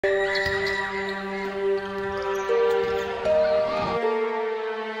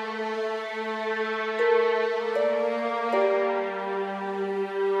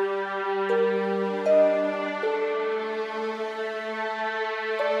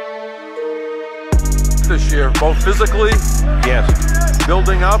this year, both physically, yes,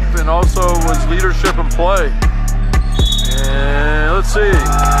 building up, and also was leadership and play. And let's see,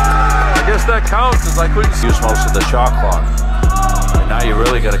 I guess that counts because I couldn't use most of the shot clock. And now you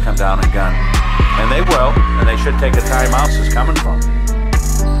really got to come down and gun. And they will, and they should take a timeout. It's coming from.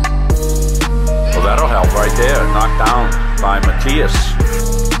 Well, that'll help right there. Knocked down by Matthias.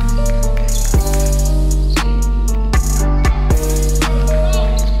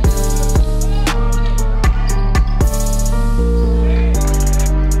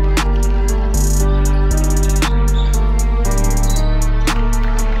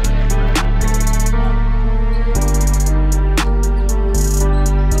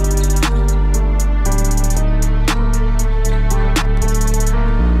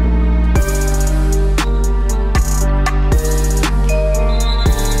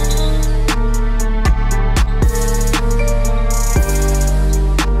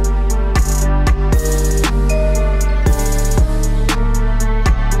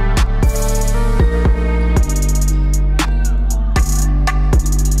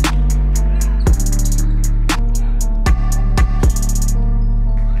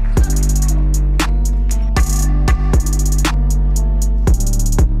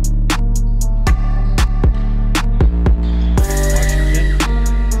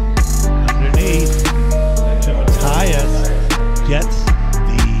 Gets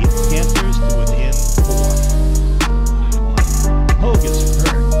the Panthers to within 4. Hogue is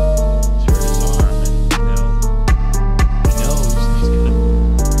hurt. He's hurt his arm, and he knows he's going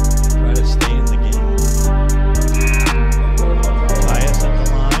to try to stay in the game. Tyus at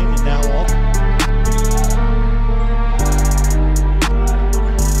the line, and now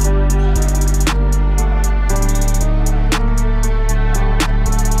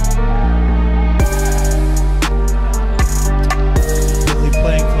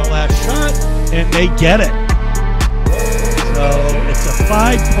and they get it. So it's a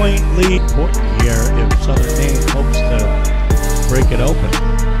 5-point lead here if Southern Maine hopes to break it open.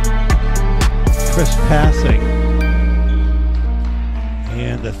 Crisp passing.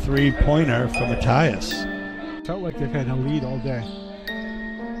 And the 3-pointer from Matthias. Felt like they've had a lead all day.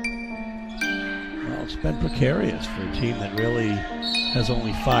 Well, it's been precarious for a team that really has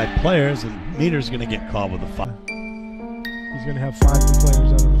only 5 players, and Meter's going to get called with a 5. He's going to have 5 new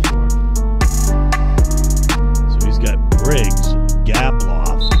players out on the floor. Briggs,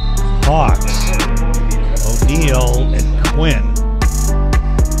 Gabloff, Hawks, O'Neal, and Quinn.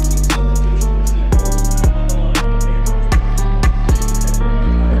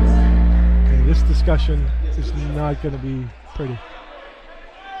 Okay, this discussion is not going to be pretty.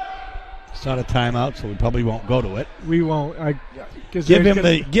 It's not a timeout, so we probably won't go to it. We won't. Give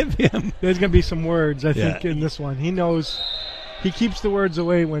him. There's going to be some words, I think, in this one. He knows. He keeps the words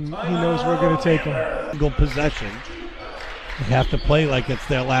away when he knows we're going to take them. Single possession. They have to play like it's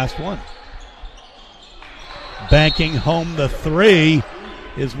their last one. Banking home the 3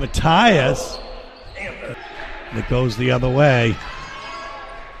 is Matthias. It goes the other way.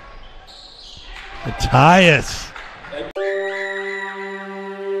 Matthias